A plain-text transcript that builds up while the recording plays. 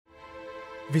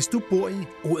Hvis du bor i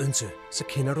Odense, så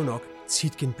kender du nok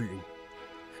Tietgenbyen.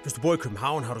 Hvis du bor i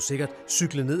København, har du sikkert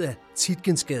cyklet ned ad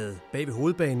Tietgensgade bag ved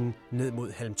hovedbanen ned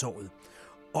mod Halmtorvet.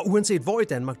 Og uanset hvor i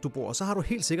Danmark du bor, så har du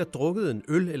helt sikkert drukket en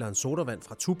øl eller en sodavand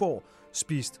fra Tuborg,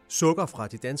 spist sukker fra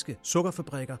de danske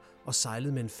sukkerfabrikker og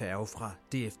sejlet med en færge fra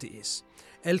DFDS.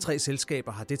 Alle tre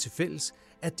selskaber har det til fælles,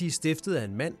 at de er stiftet af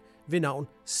en mand ved navn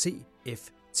C.F.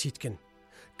 Tietgen.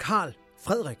 Carl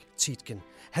Frederik Tietgen.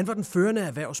 Han var den førende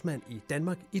erhvervsmand i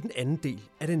Danmark i den anden del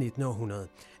af det 19. århundrede.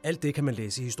 Alt det kan man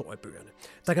læse i historiebøgerne.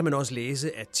 Der kan man også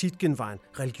læse, at Tietgen var en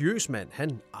religiøs mand.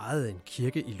 Han ejede en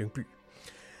kirke i Lyngby.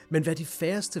 Men hvad de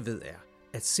færreste ved er,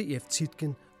 at C.F.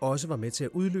 Tietgen også var med til at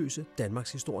udløse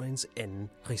Danmarks historiens anden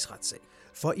rigsretssag.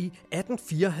 For i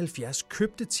 1874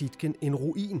 købte Tietgen en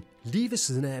ruin lige ved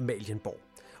siden af Amalienborg.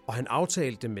 Og han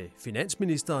aftalte med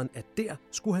finansministeren, at der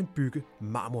skulle han bygge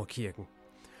Marmorkirken.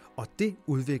 Og det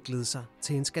udviklede sig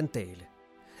til en skandale.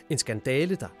 En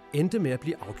skandale, der endte med at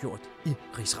blive afgjort i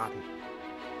rigsretten.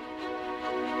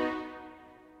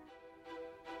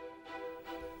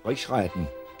 Rigsretten,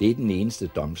 det er den eneste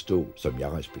domstol, som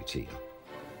jeg respekterer.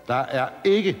 Der er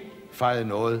ikke fejret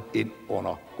noget ind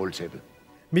under gulvtæppet.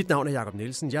 Mit navn er Jakob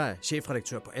Nielsen, jeg er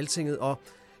chefredaktør på Altinget, og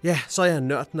ja, så er jeg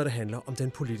nørd, når det handler om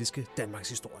den politiske Danmarks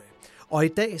historie. Og i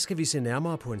dag skal vi se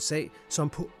nærmere på en sag, som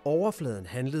på overfladen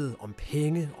handlede om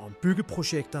penge og om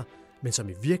byggeprojekter, men som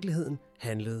i virkeligheden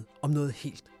handlede om noget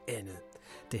helt andet.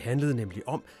 Det handlede nemlig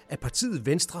om, at partiet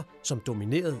Venstre, som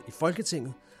dominerede i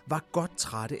Folketinget, var godt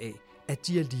trætte af, at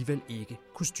de alligevel ikke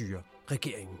kunne styre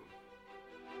regeringen.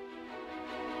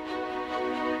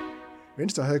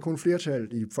 Venstre havde kun flertal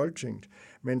i Folketinget,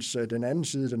 mens den anden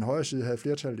side, den højre side, havde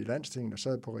flertal i Landstinget og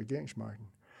sad på regeringsmagten.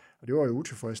 Og det var jo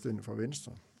utilfredsstillende for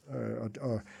Venstre.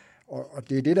 Og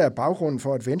det er det, der er baggrunden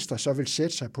for, at Venstre så vil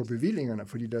sætte sig på bevillingerne,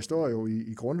 fordi der står jo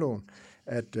i grundloven,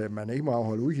 at man ikke må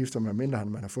afholde udgifter, medmindre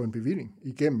man har fået en bevilling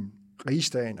igennem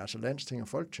rigsdagen, altså Landsting og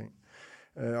Folketing.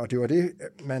 Og det var det,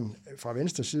 man fra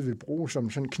Venstres side vil bruge som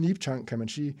sådan en knibtang, kan man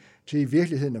sige, til i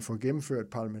virkeligheden at få gennemført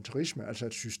parlamentarisme, altså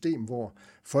et system, hvor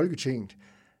Folketinget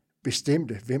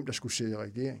bestemte, hvem der skulle sidde i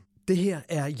regering. Det her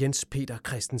er Jens Peter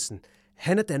Christensen.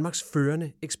 Han er Danmarks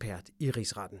førende ekspert i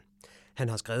rigsretten. Han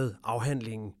har skrevet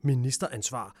afhandlingen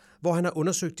Ministeransvar, hvor han har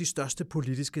undersøgt de største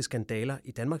politiske skandaler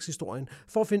i Danmarks historien,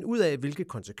 for at finde ud af, hvilke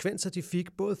konsekvenser de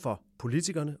fik, både for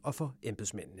politikerne og for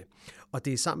embedsmændene. Og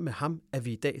det er sammen med ham, at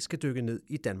vi i dag skal dykke ned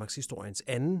i Danmarks historiens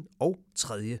anden og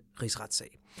tredje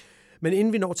rigsretssag. Men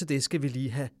inden vi når til det, skal vi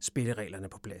lige have spillereglerne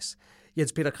på plads.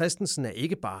 Jens Peter Christensen er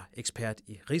ikke bare ekspert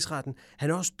i rigsretten, han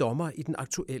er også dommer i den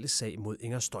aktuelle sag mod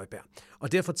Inger Støjberg.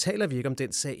 Og derfor taler vi ikke om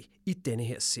den sag i denne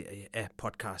her serie af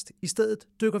podcast. I stedet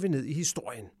dykker vi ned i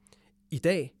historien. I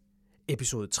dag,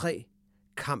 episode 3,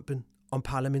 kampen om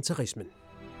parlamentarismen.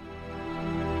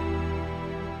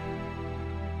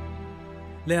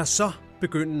 Lad os så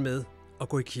begynde med at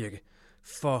gå i kirke.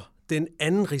 For den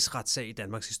anden rigsretssag i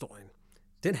Danmarks historie,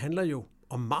 den handler jo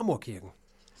om Marmorkirken.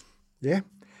 Ja,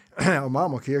 og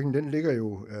Marmorkirken, den ligger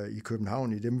jo i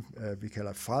København i dem, vi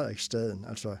kalder Frederiksstaden.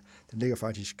 Altså, den ligger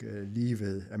faktisk lige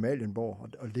ved Amalienborg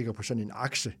og ligger på sådan en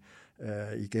akse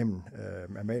igennem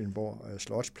Amalienborg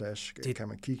Slotsplads. Det kan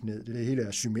man kigge ned. Det hele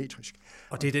er symmetrisk.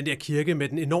 Og det er den der kirke med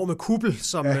den enorme kuppel,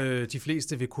 som de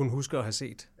fleste vil kunne huske at have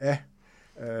set. Ja,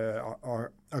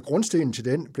 og grundstenen til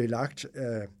den blev lagt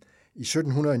i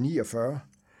 1749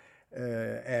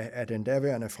 af den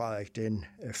daværende Frederik den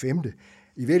 5.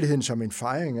 I virkeligheden som en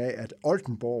fejring af, at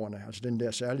Oldenborgerne, altså den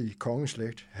der særlige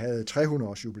kongeslægt, havde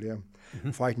 300-års jubilæum.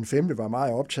 Frederik den 5. var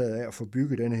meget optaget af at få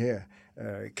bygget denne her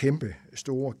kæmpe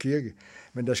store kirke.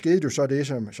 Men der skete jo så det,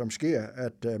 som sker,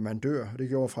 at man dør. Det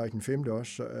gjorde Frederik den 5.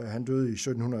 også. Han døde i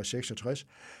 1766.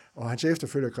 Og hans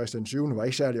efterfølger Christian 7. var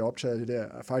ikke særlig optaget af det der.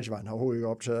 Faktisk var han overhovedet ikke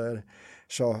optaget af det.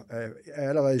 Så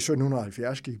allerede i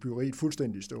 1770 gik byggeriet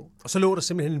fuldstændig i stå. Og så lå der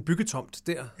simpelthen en byggetomt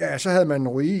der? Ja, så havde man en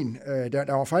ruin.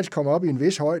 Der var faktisk kommet op i en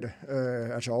vis højde,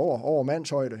 altså over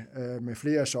mandshøjde, med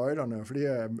flere af søjlerne og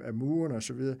flere af murene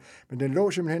osv. Men den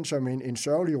lå simpelthen som en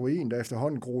sørgelig ruin, der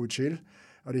efterhånden groede til.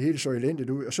 Og det hele så elendigt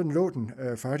ud. Og sådan lå den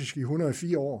faktisk i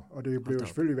 104 år, og det blev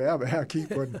selvfølgelig værre og værre at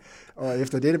kigge på den. Og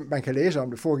efter det, man kan læse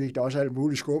om det, foregik der også alt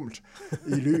muligt skummelt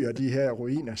i ly af de her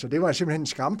ruiner. Så det var simpelthen en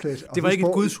skamplet. Det var ikke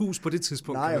et gudshus på det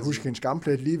tidspunkt? Nej, jeg husker en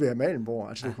skamplet lige ved Amalienborg.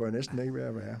 Altså det kunne jeg næsten ikke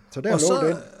være. Så der lå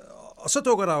den. Og så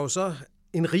dukker der jo så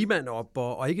en rigmand op,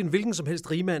 og ikke en hvilken som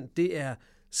helst rigmand. Det er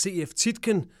C.F.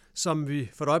 Tietgen, som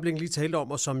vi for et øjeblik lige talte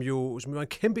om, og som var en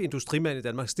kæmpe industrimand i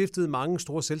Danmark, stiftede mange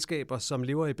store selskaber, som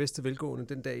lever i bedste velgående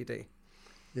den dag i dag.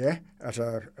 Ja,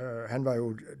 altså han var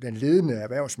jo den ledende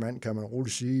erhvervsmand, kan man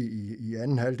roligt sige, i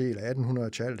anden halvdel af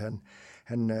 1800-tallet.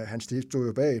 Han stod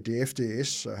jo bag det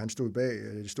FDS, og han stod bag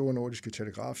det store nordiske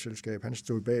telegrafselskab, han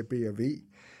stod bag B&V,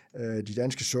 de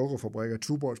danske sukkerfabrikker,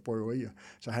 Tuborgs bryggerier.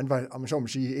 Så han var, om man så må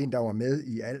sige, en, der var med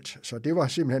i alt. Så det var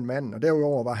simpelthen manden, og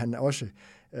derudover var han også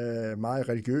meget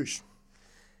religiøs.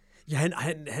 Ja,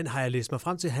 han har jeg læst mig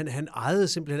frem til. Han ejede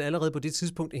simpelthen allerede på det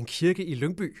tidspunkt en kirke i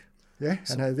Lyngby. Ja,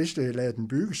 han havde vist ladet den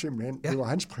bygge simpelthen. Ja. Det var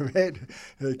hans private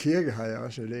kirke, har jeg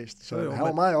også læst. Så han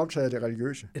var meget optaget af det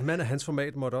religiøse. En mand af hans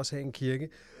format måtte også have en kirke.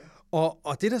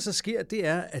 Og det, der så sker, det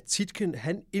er, at Tietgen,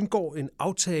 han indgår en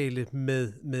aftale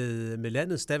med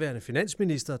landets daværende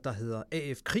finansminister, der hedder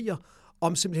A.F. Kriger,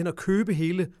 om simpelthen at købe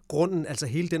hele grunden, altså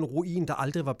hele den ruin, der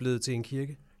aldrig var blevet til en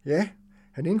kirke. Ja,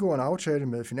 han indgår en aftale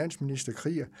med finansminister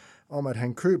Kriger om, at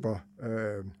han køber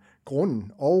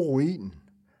grunden og ruinen,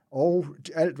 og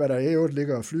alt, hvad der i øvrigt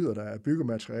ligger og flyder, der er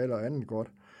byggematerialer og andet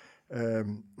godt,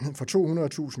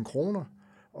 for 200.000 kroner.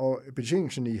 Og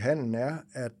betingelsen i handlen er,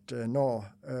 at når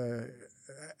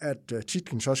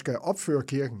Tietgen så skal opføre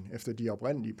kirken efter de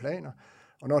oprindelige planer,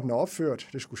 og når den er opført,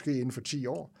 det skulle ske inden for 10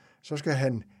 år, så skal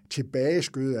han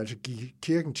tilbageskyde, altså give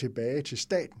kirken tilbage til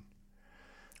staten.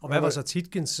 Og hvad var så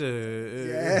Tietgens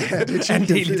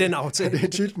andel i den aftale?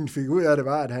 Det Tietgen fik ud af det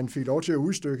var, at han fik lov til at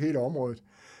udstykke hele området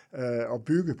og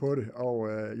bygge på det, og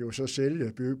jo så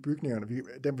sælge bygningerne.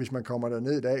 Dem, hvis man kommer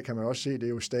derned i dag, kan man også se, det er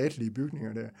jo statlige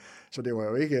bygninger der. Så det var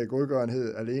jo ikke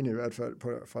godgørenhed alene, i hvert fald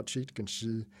fra Tietgens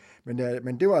side.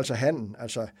 Men det var altså handlen.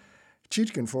 Altså,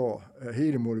 Tietgen får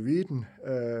hele molevitten,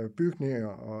 bygninger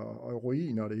og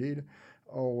ruiner og det hele,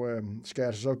 og skal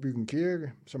altså så bygge en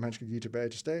kirke, som han skal give tilbage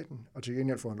til staten, og til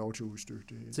gengæld får han lov til at udstykke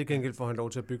det. Til gengæld får han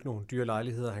lov til at bygge nogle dyre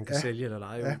lejligheder, han kan sælge eller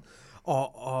leje ud.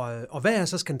 Og hvad er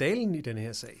så skandalen i denne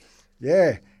her sag?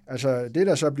 Ja, altså det,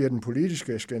 der så bliver den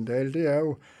politiske skandale, det er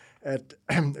jo, at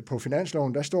på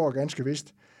finansloven, der står ganske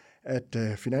vist, at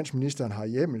finansministeren har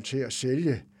hjemmel til at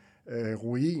sælge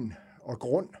ruin og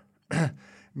grund.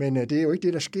 Men det er jo ikke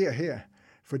det, der sker her,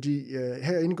 fordi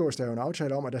her indgås der jo en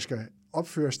aftale om, at der skal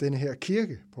opføres denne her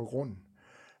kirke på grunden.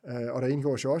 Og der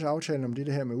indgås jo også aftalen om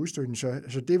det her med udstykning.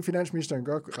 Så det, finansministeren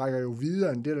gør, rækker jo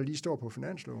videre end det, der lige står på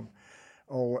finansloven.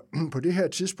 Og på det her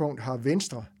tidspunkt har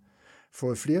Venstre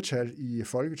fået flertal i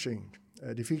Folketinget.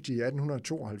 Det fik de i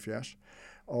 1872.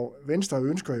 Og Venstre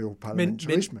ønsker jo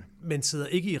parlamentarisme. Men sidder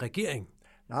ikke i regering?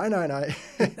 Nej.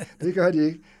 Det gør de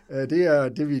ikke. Det er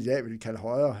det, vi i dag vil kalde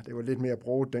højre. Det var lidt mere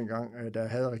broget dengang, der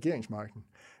havde regeringsmagten.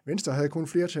 Venstre havde kun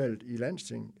flertallet i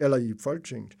Landstinget, eller i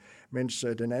Folketinget, mens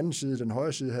den anden side, den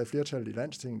højre side, havde flertallet i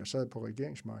Landstinget og sad på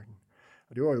regeringsmagten.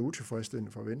 Og det var jo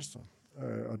utilfredsstillende for Venstre.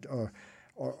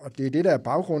 Og det er det, der er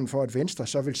baggrunden for, at Venstre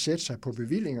så vil sætte sig på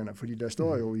bevillingerne, fordi der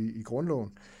står jo i grundloven,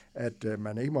 at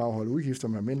man ikke må afholde udgifter,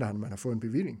 medmindre man har fået en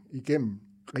bevilling igennem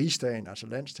rigsdagen, altså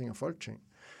Landsting og Folketing.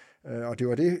 Og det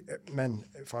var det, man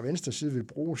fra Venstres side vil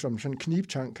bruge som sådan en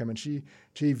knibtang, kan man sige,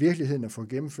 til i virkeligheden at få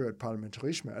gennemført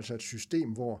parlamentarisme, altså et system,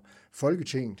 hvor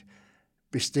Folketinget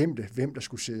bestemte, hvem der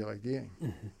skulle sidde i regeringen.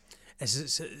 Mm-hmm.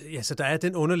 Altså, så der er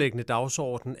den underliggende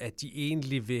dagsorden, at de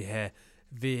egentlig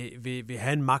vil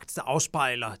have en magt, der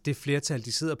afspejler det flertal,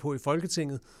 de sidder på i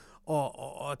Folketinget,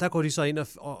 og der går de så ind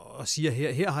og siger,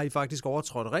 her har I faktisk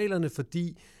overtrådt reglerne,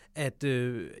 fordi at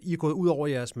I er gået ud over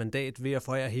jeres mandat ved at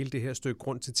forære hele det her stykke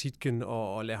grund til Tietgen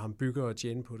og lade ham bygge og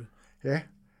tjene på det. Ja,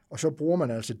 og så bruger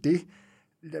man altså det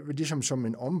ligesom som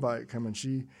en omvej, kan man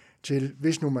sige, til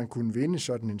hvis nu man kunne vinde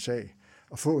sådan en sag,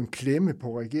 og få en klemme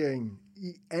på regeringen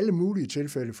i alle mulige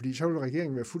tilfælde, fordi så vil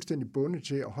regeringen være fuldstændig bundet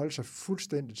til at holde sig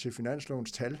fuldstændig til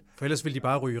finanslovens tal. For ellers vil de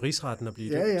bare ryge rigsretten og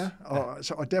blive dømt. Ja,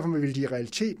 og derfor vil de i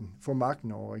realiteten få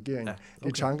magten over regeringen. Ja, okay. Det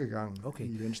er tankegangen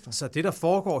i Venstre. Så det, der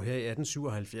foregår her i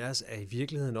 1877, er i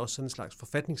virkeligheden også sådan en slags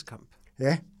forfatningskamp?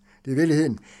 Ja, det er i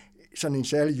virkeligheden sådan en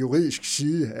særlig juridisk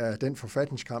side af den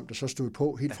forfatningskamp, der så stod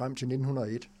på helt frem til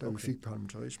 1901, da vi fik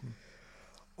parlamentarismen.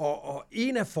 Og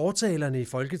en af fortalerne i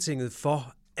Folketinget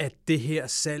for, at det her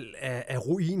salg af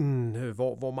ruinen,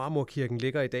 hvor Marmorkirken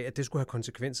ligger i dag, at det skulle have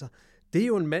konsekvenser, det er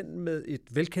jo en mand med et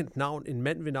velkendt navn, en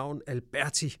mand ved navn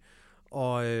Alberti.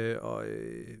 Og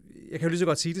jeg kan jo lige så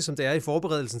godt sige det, som det er i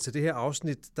forberedelsen til det her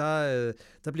afsnit, der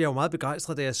bliver jeg jo meget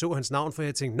begejstret, da jeg så hans navn, for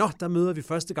jeg tænkte, der møder vi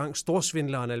første gang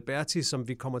storsvindleren Alberti, som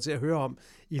vi kommer til at høre om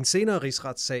i en senere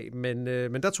rigsretssag, men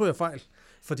der tog jeg fejl,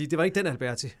 fordi det var ikke den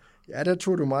Alberti. Ja, der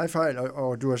tog du meget fejl,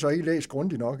 og du har så ikke læst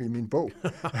grundigt nok i min bog,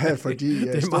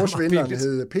 fordi storsvindleren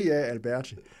hed P.A.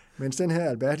 Alberti, mens den her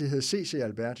Alberti hed C.C.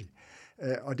 Alberti.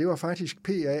 Og det var faktisk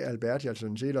P.A. Alberti, altså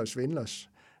den senere svindlers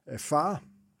far.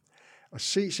 Og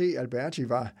C.C. Alberti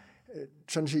var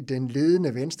sådan set den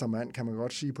ledende venstremand, kan man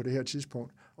godt sige på det her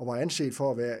tidspunkt, og var anset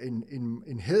for at være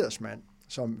en hædersmand,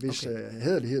 som hvis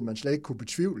hæderlighed man slet ikke kunne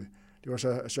betvivle. Det var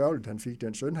så sørgeligt, han fik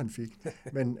den søn, han fik.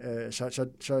 Men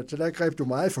så der greb du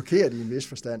meget forkert i en vis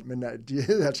forstand, men de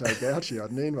hed altså Alberti, og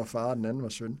den ene var far, og den anden var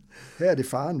søn. Her er det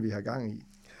faren, vi har gang i.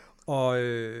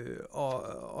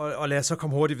 Og lad os så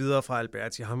komme hurtigt videre fra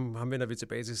Alberti. Ham vender vi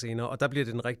tilbage til senere, og der bliver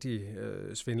det den rigtige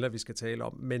svindler, vi skal tale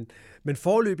om. Men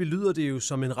foreløbig lyder det jo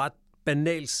som en ret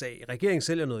banal sag. Regeringen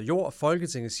sælger noget jord,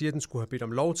 Folketinget siger, at den skulle have bedt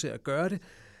om lov til at gøre det.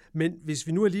 Men hvis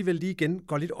vi nu alligevel lige igen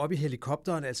går lidt op i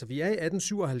helikopteren, altså vi er i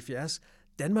 1877,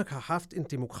 Danmark har haft en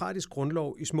demokratisk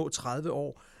grundlov i små 30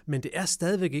 år, men det er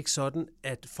stadigvæk ikke sådan,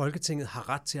 at Folketinget har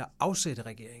ret til at afsætte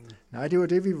regeringen. Nej, det var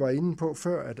det, vi var inde på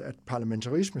før, at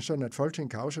parlamentarisme, sådan at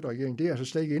Folketinget kan afsætte regeringen, det er altså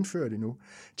slet ikke indført endnu.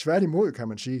 Tværtimod, kan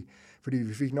man sige, fordi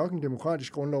vi fik nok en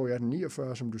demokratisk grundlov i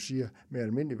 1849, som du siger, med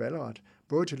almindelig valgret,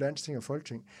 både til landsting og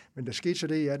folketing. Men der skete så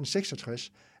det i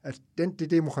 1866, at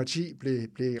det demokrati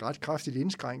blev ret kraftigt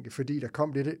indskrænket, fordi der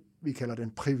kom det, vi kalder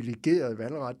den privilegerede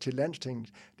valgret til landstinget.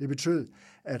 Det betød,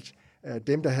 at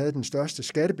dem, der havde den største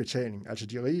skattebetaling, altså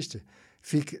de rigeste,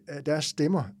 deres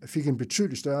stemmer fik en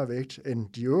betydeligt større vægt end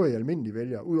de øvrige almindelige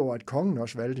vælgere, udover at kongen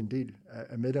også valgte en del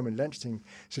af medlemmerne i landstinget.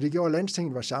 Så det gjorde, at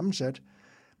landstinget var sammensat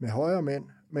med højre mænd,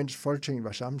 mens Folketinget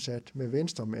var sammensat med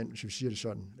venstre mænd, hvis vi siger det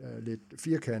sådan lidt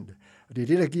firkantet. Og det er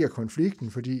det, der giver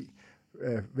konflikten, fordi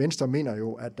Venstre mener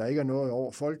jo, at der ikke er noget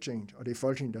over Folketinget, og det er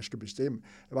Folketinget, der skal bestemme.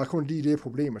 Der var kun lige det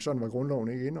problem, og sådan var grundloven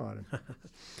ikke indrettet.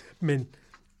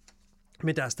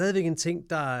 Men der er stadigvæk en ting,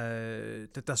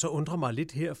 der så undrer mig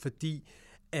lidt her, fordi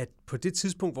at på det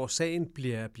tidspunkt, hvor sagen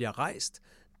bliver rejst,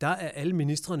 der er alle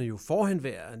ministrene jo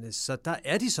forhenværende, så der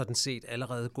er de sådan set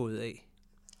allerede gået af.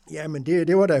 Ja, men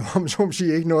det var der jo, om så må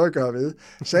sige, ikke noget at gøre ved.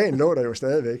 Sagen lå der jo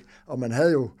stadigvæk, og man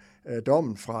havde jo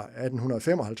dommen fra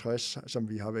 1855, som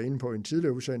vi har været inde på i en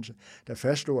tidligere udsendelse, der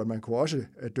fastslog, at man kunne også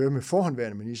dømme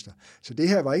forhenværende minister. Så det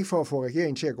her var ikke for at få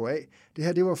regeringen til at gå af. Det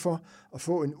her, det var for at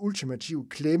få en ultimativ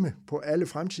klemme på alle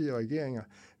fremtidige regeringer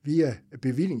via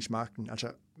bevillingsmagten, altså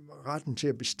retten til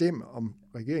at bestemme, om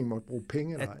regeringen måtte bruge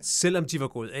penge eller ej. Selvom de var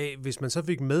gået af, hvis man så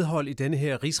fik medhold i denne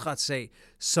her rigsretssag,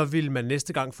 så ville man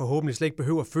næste gang forhåbentlig slet ikke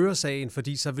behøve at føre sagen,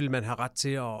 fordi så ville man have ret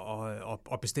til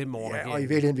at bestemme over regeringen. Og i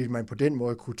virkeligheden ville man på den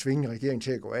måde kunne tvinge regeringen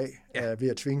til at gå af, ved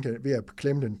at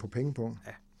klemme den på pengepunkt.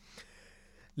 Ja.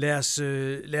 Lad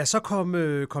os så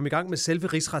komme i gang med selve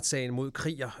rigsretssagen mod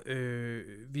Kriger.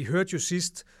 Vi hørte jo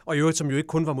sidst, og i øvrigt som jo ikke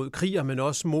kun var mod Kriger, men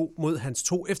også mod hans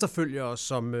 2 efterfølgere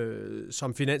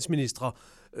som finansministre,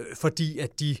 fordi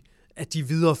at de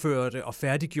videreførte og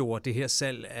færdiggjorde det her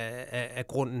salg af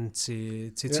grunden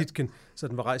til Tietgen, så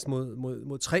den var rejst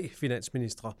mod 3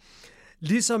 finansministre.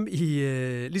 Ligesom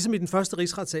i den første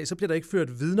rigsretssag, så bliver der ikke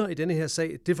ført vidner i denne her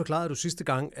sag. Det forklarede du sidste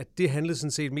gang, at det handlede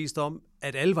sådan set mest om,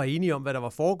 at alle var enige om, hvad der var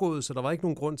foregået, så der var ikke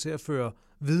nogen grund til at føre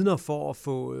vidner for at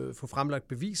få fremlagt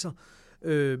beviser.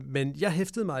 Men jeg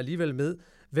hæftede mig alligevel med,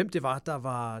 hvem det var,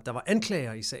 der var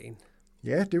anklager i sagen.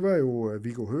 Ja, det var jo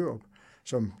Viggo Hørup,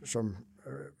 som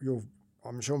jo,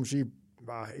 om så må sige,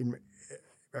 var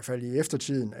i hvert fald i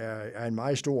eftertiden er en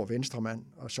meget stor venstremand,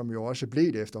 og som jo også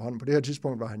blev det efterhånden. På det her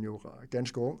tidspunkt var han jo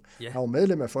ganske ung. Yeah. Han var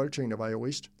medlem af Folketinget og var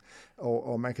jurist.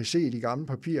 Og man kan se i de gamle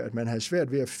papirer, at man havde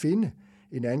svært ved at finde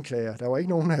en anklager. Der var ikke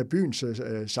nogen af byens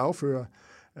sagfører,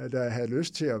 der havde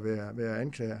lyst til at være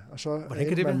anklager. Og så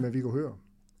endte man med Viggo Hørup.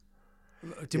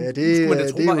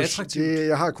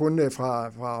 Jeg har kun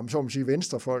fra om så må sige,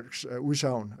 venstrefolks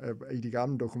udsagn i de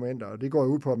gamle dokumenter, og det går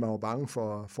ud på, at man var bange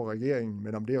for regeringen,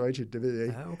 men om det er rigtigt, det ved jeg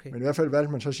ikke. Ja, okay. Men i hvert fald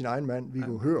valgte man så sin egen mand,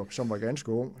 Viggo Hørup, som var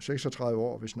ganske ung, 36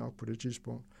 år, hvis nok på det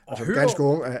tidspunkt. Og altså ganske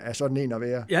ung er sådan en at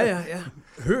være. Ja.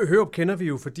 Hørup kender vi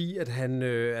jo, fordi at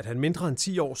han mindre end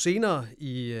 10 år senere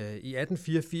i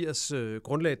 1884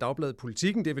 grundlagde Dagbladet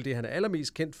Politikken. Det er vel det, han er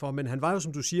allermest kendt for, men han var jo,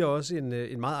 som du siger, også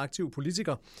en meget aktiv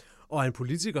politiker. Og en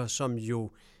politiker, som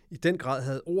jo i den grad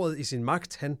havde ordet i sin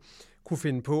magt. Han kunne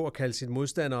finde på at kalde sine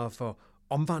modstandere for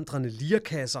omvandrende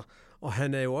lirkasser, og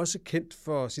han er jo også kendt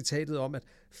for citatet om, at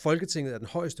Folketinget er den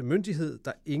højeste myndighed,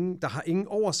 der har ingen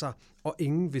over sig og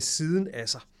ingen ved siden af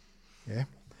sig. Ja,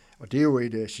 og det er jo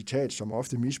et citat, som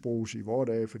ofte misbruges i vore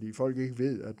dage, fordi folk ikke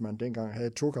ved, at man dengang havde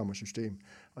et tokammersystem.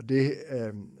 Og det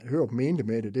Hørup mente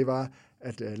med det var,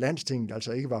 at landstinget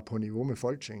altså ikke var på niveau med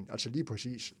Folketinget. Altså lige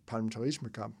præcis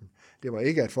parlamentarismekampen. Det var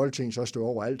ikke, at Folketinget så stod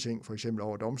over alting, for eksempel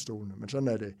over domstolene, men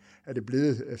sådan er det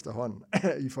blevet efterhånden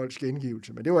i folks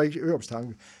gengivelse. Men det var ikke Hørups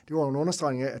tanke. Det var en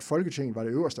understregning af, at Folketinget var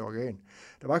det øverste organ.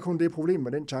 Der var kun det problem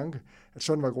med den tanke, at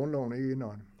sådan var grundloven ikke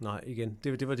indordnet. Nej, igen.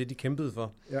 Det var det, de kæmpede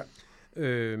for. Ja.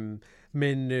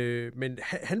 Men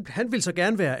han vil så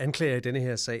gerne være anklager i denne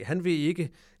her sag. Han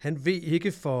vil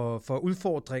ikke for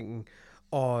udfordringen.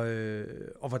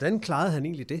 Og hvordan klarede han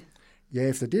egentlig det? Ja,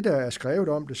 efter det, der er skrevet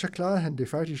om det, så klarede han det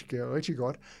faktisk rigtig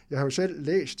godt. Jeg har jo selv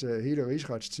læst hele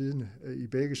Rigsretstidende i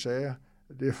begge sager.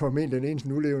 Det er formentlig den eneste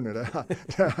nulevende,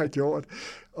 der har gjort.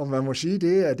 Og man må sige,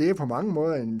 det er på mange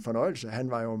måder en fornøjelse. Han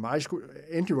var jo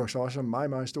endte jo så også en meget,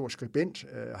 meget stor skribent.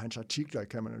 Hans artikler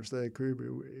kan man jo stadig købe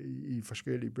i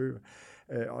forskellige bøger.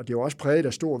 Og det er jo også præget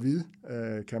af stor vid,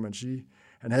 kan man sige.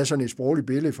 Han havde sådan et sprogligt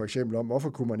billede, for eksempel, om, hvorfor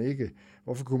kunne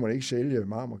man ikke sælge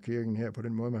Marmorkirken her på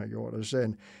den måde, man har gjort. Og så sagde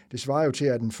han, det svarer jo til,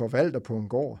 at en forvalter på en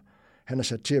gård, han er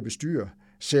sat til at bestyre,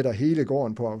 sætter hele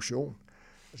gården på auktion.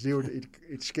 Altså, det er jo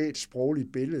et skægt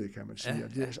sprogligt billede, kan man sige.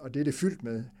 Ja. Og det er det fyldt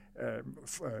med.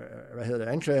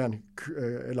 Anklageren,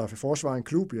 eller forsvaren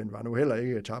Klubien, var nu heller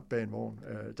ikke tabt bag en vogn.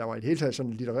 Der var i det hele taget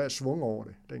sådan en litterær svung over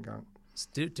det dengang.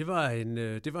 Det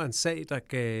var en sag,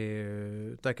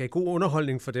 der gav god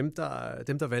underholdning for dem,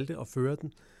 der valgte at føre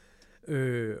den.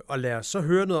 Og lad os så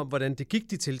høre noget om, hvordan det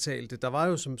gik, de tiltalte. Der var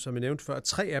jo, som jeg nævnte før,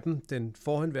 3 af dem, den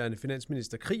forhenværende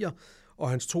finansminister Kriger, og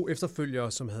hans 2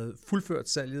 efterfølgere, som havde fuldført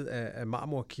salget af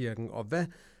Marmorkirken. Og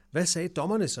hvad sagde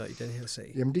dommerne så i den her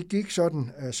sag? Jamen det gik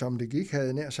sådan, som det gik, havde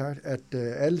jeg nær sagt, at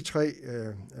alle 3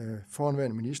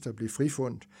 forhenværende minister blev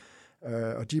frifundet.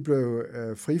 Og de blev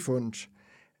frifundet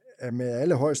med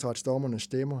alle højesteretsdommernes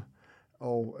stemmer,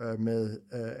 og med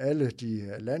alle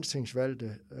de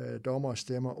landstingsvalgte dommeres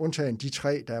stemmer, undtagen de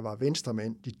 3, der var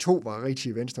venstremænd. De 2 var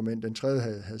rigtige venstremænd, den tredje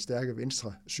havde stærke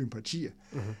venstre sympatier.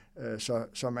 Mm-hmm.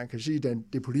 Så man kan sige, at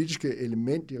det politiske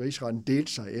element i rigsretten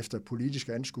delte sig efter politisk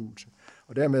anskuelse.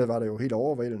 Og dermed var der jo helt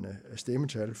overvældende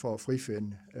stemmetal for at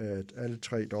frifinde alle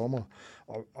 3 dommer.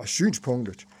 Og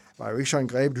synspunktet var jo ikke sådan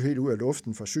grebet helt ud af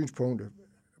luften, for synspunktet,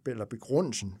 eller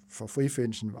begrundelsen for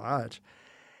frifindelsen var,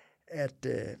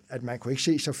 at man kunne ikke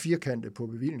se så firkantet på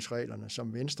bevillingsreglerne,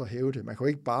 som Venstre hævdede. Man kunne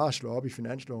ikke bare slå op i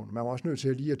finansloven. Man var også nødt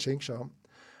til lige at tænke sig om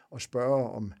og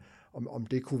spørge, om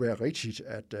det kunne være rigtigt,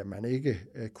 at man ikke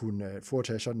kunne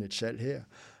foretage sådan et salg her.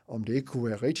 Om det ikke kunne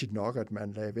være rigtigt nok, at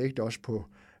man lagde vægt også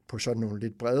på sådan nogle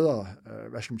lidt bredere,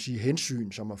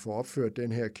 hensyn, som at få opført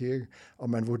den her kirke. Og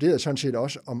man vurderede sådan set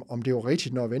også, om det var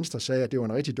rigtigt, når Venstre sagde, at det var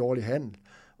en rigtig dårlig handel.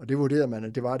 Og det vurderede man,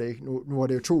 at det var det ikke. Nu var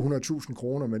det jo 200.000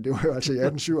 kroner, men det var jo altså i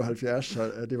 1877,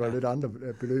 så det var lidt andre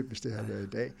beløb, hvis det havde været i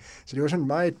dag. Så det var sådan en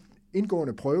meget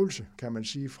indgående prøvelse, kan man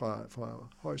sige, fra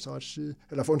højesterets side,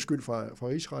 eller fra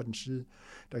rigsrettens side,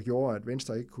 der gjorde, at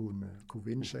Venstre ikke kunne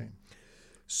vinde sagen.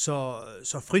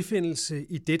 Så frifindelse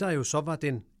i det, der jo så var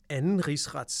den anden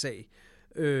rigsretssag,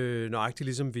 nøjagtigt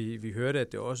ligesom vi hørte,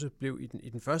 at det også blev i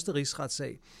den første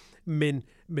rigsretssag. Men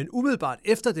umiddelbart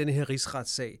efter denne her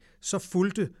rigsretssag, så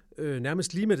fulgte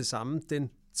nærmest lige med det samme den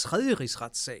tredje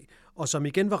rigsretssag, og som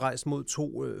igen var rejst mod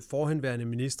 2 forhenværende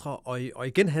ministre, og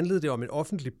igen handlede det om en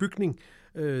offentlig bygning.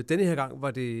 Denne her gang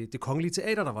var det Kongelige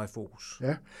Teater, der var i fokus.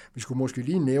 Ja, vi skulle måske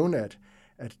lige nævne,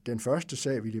 at den første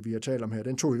sag, vi har talt om her,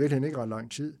 den tog i virkeligheden ikke ret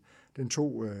lang tid. Den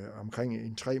tog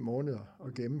omkring 3 måneder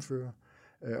at gennemføre.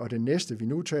 Og den næste, vi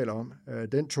nu taler om,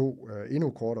 den tog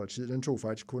endnu kortere tid. Den tog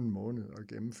faktisk kun en måned at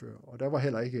gennemføre. Og der var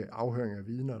heller ikke afhøring af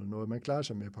vidner eller noget. Man klarede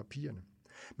sig med papirerne.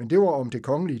 Men det var om det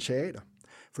Kongelige Teater.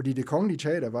 Fordi det Kongelige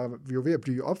Teater var vi jo ved at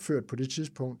blive opført på det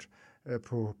tidspunkt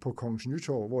på Kongens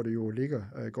Nytorv, hvor det jo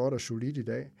ligger godt og solidt i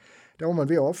dag. Der var man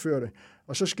ved at opføre det.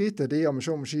 Og så skete der det, om man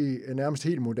så må sige, nærmest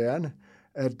helt moderne,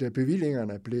 at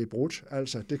bevillingerne blev brudt.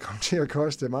 Altså, det kom til at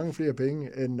koste mange flere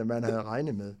penge, end man havde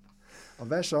regnet med. Og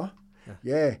hvad så?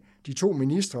 Ja, de 2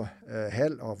 ministre,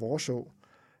 Hald og Vorså,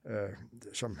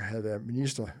 som havde været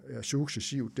minister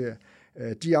successivt der,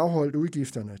 de afholdt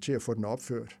udgifterne til at få den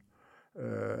opført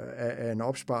af en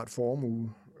opspart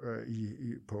formue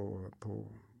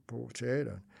på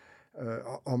teateret.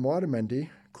 Og måtte man det?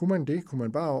 Kunne man det? Kunne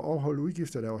man bare afholde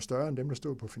udgifter, der var større end dem, der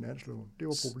stod på finansloven? Det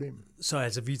var problemet. Så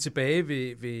altså, vi er tilbage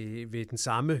ved den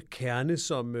samme kerne,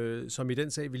 som i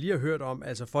den sag, vi lige har hørt om.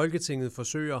 Altså, Folketinget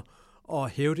forsøger at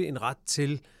hævde en ret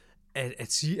til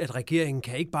at sige, at regeringen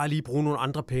kan ikke bare lige bruge nogle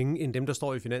andre penge, end dem, der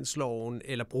står i finansloven,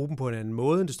 eller bruge dem på en anden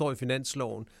måde, end det står i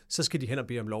finansloven, så skal de hen og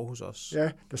bede om lov hos os.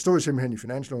 Ja, der stod simpelthen i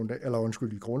finansloven,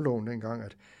 i grundloven dengang,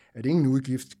 at ingen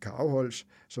udgift kan afholdes,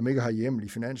 som ikke har hjemmel i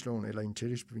finansloven eller i en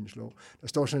tillægsbevillingslov. Der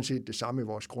står sådan set det samme i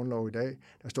vores grundlov i dag.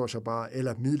 Der står så bare,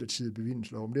 eller midlertidig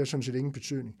bevillingslov, men det har sådan set ingen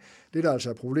betydning. Det, der altså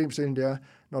er problemstillingen, det er,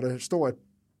 når der står et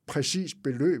præcist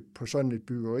beløb på sådan et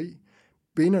byggeri,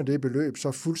 binder det beløb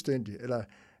så fuldstændig,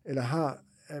 eller har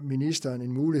ministeren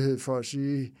en mulighed for at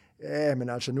sige, ja, men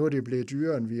altså nu er det blevet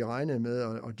dyrere, end vi regnede med,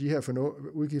 og de her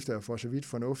udgifter er for så vidt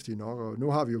fornuftige nok, og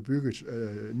nu har vi jo bygget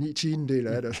 9/10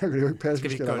 af det, og så kan det jo ikke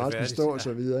passe, at resten stå og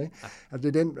så videre. Ikke?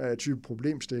 Altså det er den type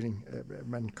problemstilling,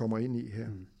 man kommer ind i her.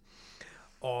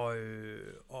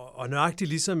 Og nøjagtigt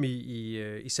ligesom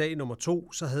i sag nummer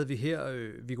 2, så havde vi her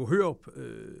Viggo Hørup,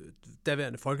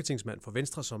 daværende folketingsmand for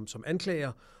Venstre, som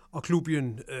anklager, og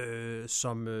Klubien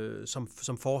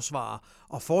som forsvarer.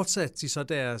 Og fortsatte de så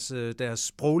deres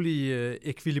sproglige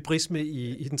ekvilibrisme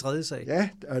i den tredje sag? Ja,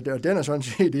 og den er sådan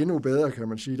set endnu bedre, kan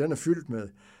man sige. Den er fyldt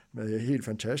med helt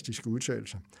fantastiske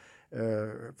udtalelser.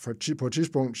 På et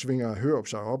tidspunkt svinger Hørup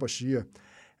sig op og siger,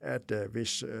 at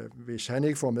hvis han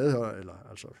ikke får medhold, eller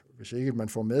altså hvis ikke man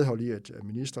får medhold i, at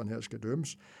ministeren her skal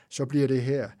dømmes, så bliver det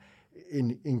her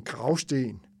en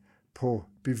gravsten på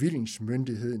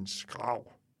bevillingsmyndighedens grav.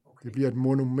 Okay. Det bliver et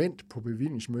monument på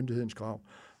bevillingsmyndighedens grav.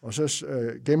 Og så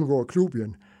gennemgår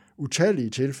Klubien utallige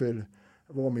tilfælde,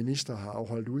 hvor minister har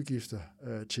afholdt udgifter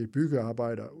til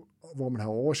byggearbejder, hvor man har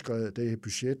overskredet det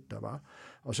budget, der var.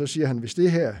 Og så siger han, hvis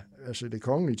det her, altså det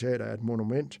kongelige teater, er et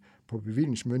monument på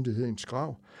bevillingsmyndighedens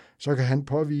grav, så kan han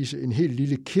påvise en helt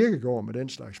lille kirkegård med den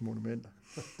slags monumenter.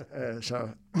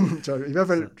 Så i hvert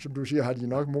fald, som du siger, har de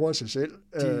nok moret sig selv,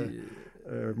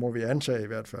 må vi antage i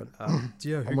hvert fald. Ja,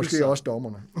 de har og måske også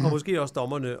dommerne. Og måske også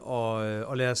dommerne,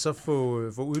 og lad os så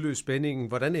få udløst spændingen.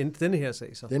 Hvordan endte denne her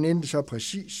sag så? Den endte så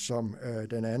præcis som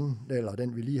den anden, eller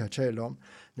den vi lige har talt om,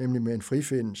 nemlig med en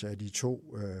frifindelse af de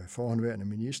 2 forhåndværende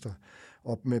ministre,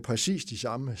 og med præcis de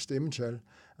samme stemmetal,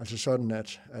 altså sådan,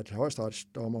 at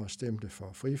højesteretsdommere stemte for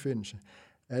frifindelse.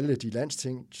 Alle de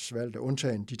landstingsvalgte,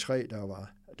 undtagen de 3,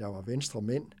 der var venstre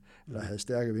mænd, eller havde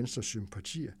stærke venstre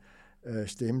sympatier,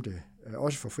 stemte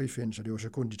også for frifindelse. Det var så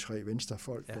kun de 3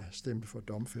 venstrefolk, der stemte for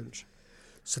domfældelse.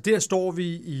 Så der står vi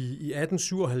i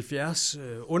 1877.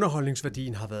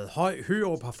 Underholdningsværdien har været høj.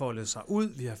 Hørup har foldet sig ud.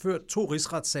 Vi har ført 2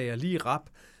 rigsretssager lige i rap.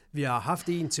 Vi har haft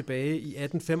en tilbage i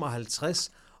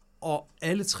 1855, og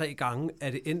alle 3 gange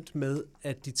er det endt med,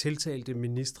 at de tiltalte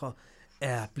ministre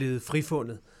er blevet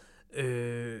frifundet.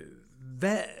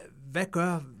 Hvad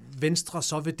gør Venstre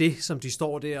så ved det, som de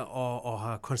står der og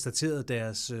har konstateret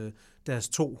deres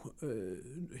 2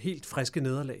 helt friske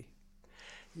nederlag?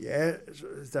 Ja,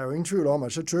 der er jo ingen tvivl om,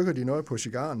 at så tykker de noget på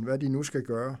cigaren, hvad de nu skal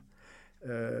gøre.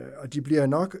 Og de bliver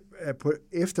nok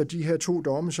efter de her 2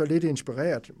 domme så lidt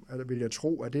inspireret, vil jeg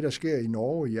tro, af det, der sker i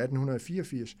Norge i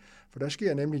 1884. For der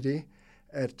sker nemlig det,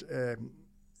 at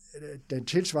den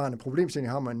tilsvarende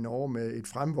problemstilling har man i Norge med et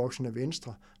fremvoksende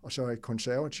venstre og så et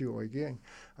konservativ regering.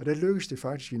 Og der lykkedes det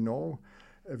faktisk i Norge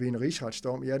ved en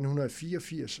rigsretsdom i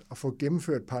 1884 at få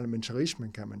gennemført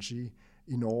parlamentarismen, kan man sige,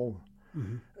 i Norge.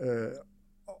 Mm-hmm.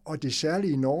 Og det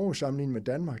særlige i Norge sammenlignet med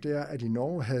Danmark, det er, at i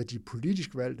Norge havde de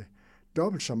politisk valgte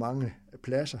dobbelt så mange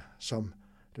pladser, som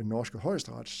den norske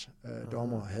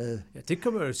højesteretsdommer havde. Ja, det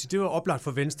kan man jo sige. Det var oplagt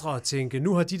for Venstre at tænke,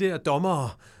 nu har de der dommere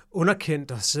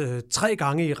underkendt os 3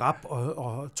 gange i rap,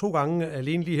 og 2 gange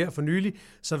alene lige her for nylig.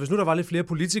 Så hvis nu der var lidt flere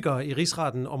politikere i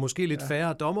rigsretten, og måske lidt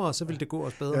færre dommere, så ville det gå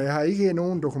os bedre. Ja, jeg har ikke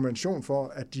nogen dokumentation for,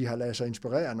 at de har ladet sig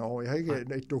inspirere Norge. Jeg har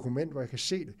ikke et dokument, hvor jeg kan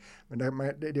se det. Men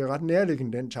det er ret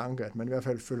nærliggende den tanke, at man i hvert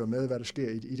fald følger med, hvad der sker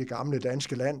i det gamle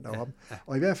danske land deroppe. Ja.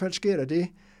 Og i hvert fald sker der det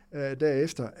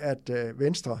derefter, at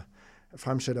Venstre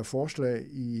fremsætter forslag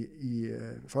i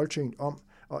Folketinget om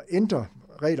at ændre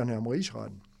reglerne om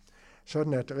rigsretten,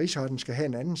 sådan at rigsretten skal have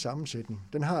en anden sammensætning.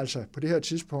 Den har altså på det her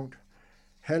tidspunkt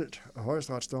halvt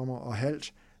højesteretsdommer og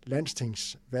halvt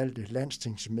landstingsvalgte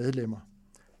landstingsmedlemmer.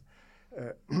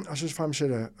 Og så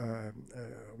fremsætter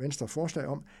Venstre forslag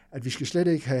om, at vi skal slet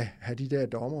ikke have de der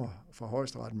dommere fra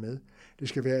højesteretten med. Det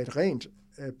skal være et rent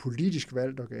politisk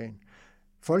valgt organ.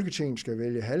 Folketinget skal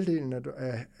vælge halvdelen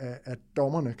af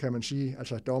dommerne, kan man sige,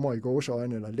 altså dommer i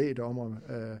gåseøjne eller lægdommer.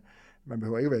 Man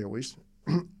behøver ikke være jurist.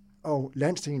 Og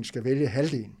landstinget skal vælge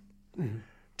halvdelen.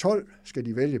 12 skal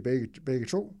de vælge begge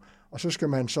 2, og så skal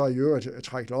man så i øvrigt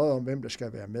trække lod om, hvem der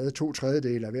skal være med.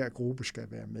 2/3 af hver gruppe skal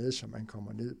være med, så man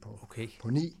kommer ned på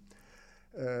 9.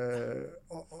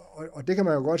 Og det kan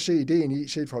man jo godt se ideen i,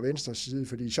 set fra Venstres side,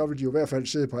 fordi så vil de jo i hvert fald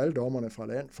sidde på alle dommerne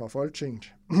fra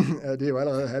Folketinget. Det er jo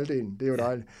allerede halvdelen, det er jo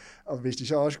dejligt. Og hvis de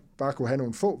så også bare kunne have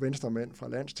nogle få venstremænd fra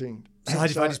Landstinget, så har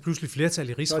de faktisk pludselig flertal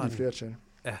i rigsretten. Så har de flertal.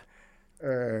 Ja.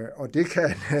 Og det kan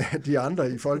de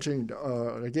andre i Folketinget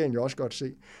og regeringen jo også godt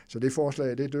se. Så det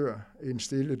forslag, det dør en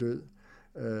stille død,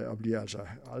 og bliver altså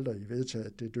aldrig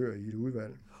vedtaget. Det dør i et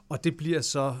udvalg. Og det bliver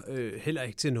så heller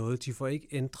ikke til noget. De får ikke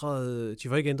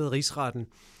ændret rigsretten.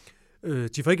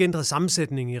 De får ikke ændret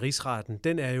sammensætningen i rigsretten.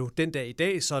 Den er jo den dag i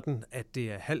dag sådan, at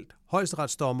det er halvt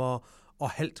højesteretsdommere og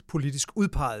halvt politisk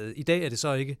udpeget. I dag er det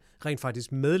så ikke rent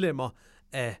faktisk medlemmer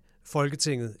af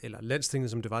Folketinget, eller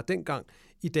Landstinget, som det var dengang.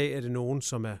 I dag er det nogen,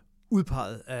 som er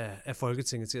udpeget af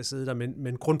Folketinget til at sidde der,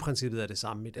 men grundprincippet er det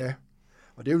samme i dag. Ja,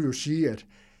 og det vil jo sige, at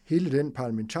hele den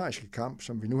parlamentariske kamp,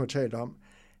 som vi nu har talt om,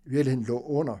 i virkeligheden lå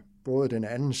under både den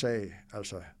anden sag,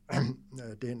 altså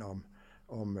den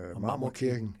om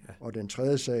Marmorkirken, og den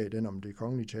tredje sag, den om Det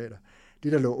Kongelige Teater.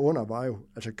 Det, der lå under, var jo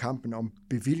altså kampen om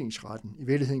bevillingsretten. I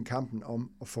virkeligheden kampen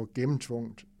om at få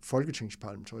gennemtvunget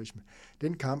folketingsparlamentarisme.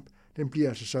 Den kamp, den bliver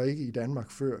altså så ikke i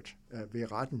Danmark ført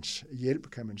ved rettens hjælp,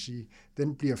 kan man sige.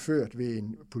 Den bliver ført ved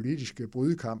en politisk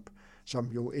brydekamp, som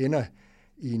jo ender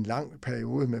i en lang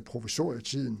periode med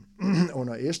provisorietiden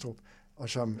under Estrup, og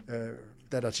som,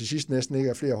 da der til sidst næsten ikke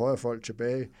er flere højrefolk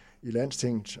tilbage i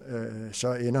Landstinget,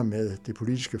 så ender med det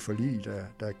politiske forlig,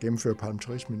 der gennemfører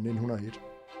parlamentarismen i 1901.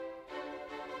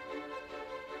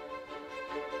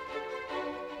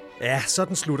 Ja,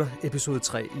 sådan slutter episode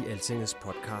 3 i Altingets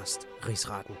podcast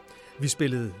Rigsretten. Vi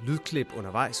spillede lydklip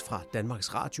undervejs fra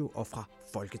Danmarks Radio og fra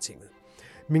Folketinget.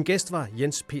 Min gæst var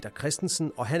Jens Peter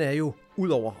Christensen, og han er jo,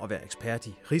 udover at være ekspert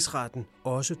i Rigsretten,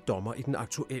 også dommer i den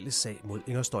aktuelle sag mod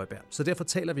Inger Støjberg. Så derfor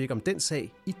taler vi ikke om den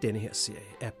sag i denne her serie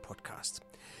af podcast.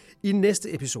 I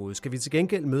næste episode skal vi til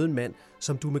gengæld møde en mand,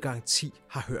 som du med garanti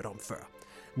har hørt om før.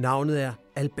 Navnet er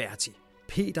Alberti.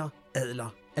 Peter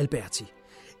Adler Alberti.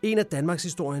 En af Danmarks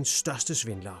historiens største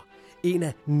svindlere. En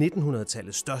af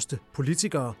 1900-tallets største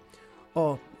politikere.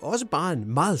 Og også bare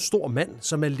en meget stor mand,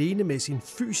 som alene med sin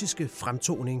fysiske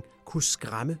fremtoning kunne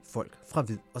skræmme folk fra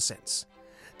vid og sans.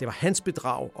 Det var hans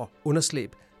bedrag og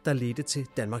underslæb, der ledte til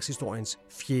Danmarks historiens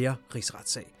 4.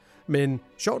 rigsretssag. Men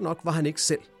sjovt nok var han ikke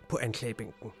selv på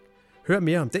anklagebænken. Hør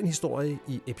mere om den historie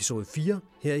i episode 4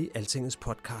 her i Altingets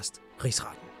podcast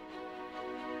Rigsretten.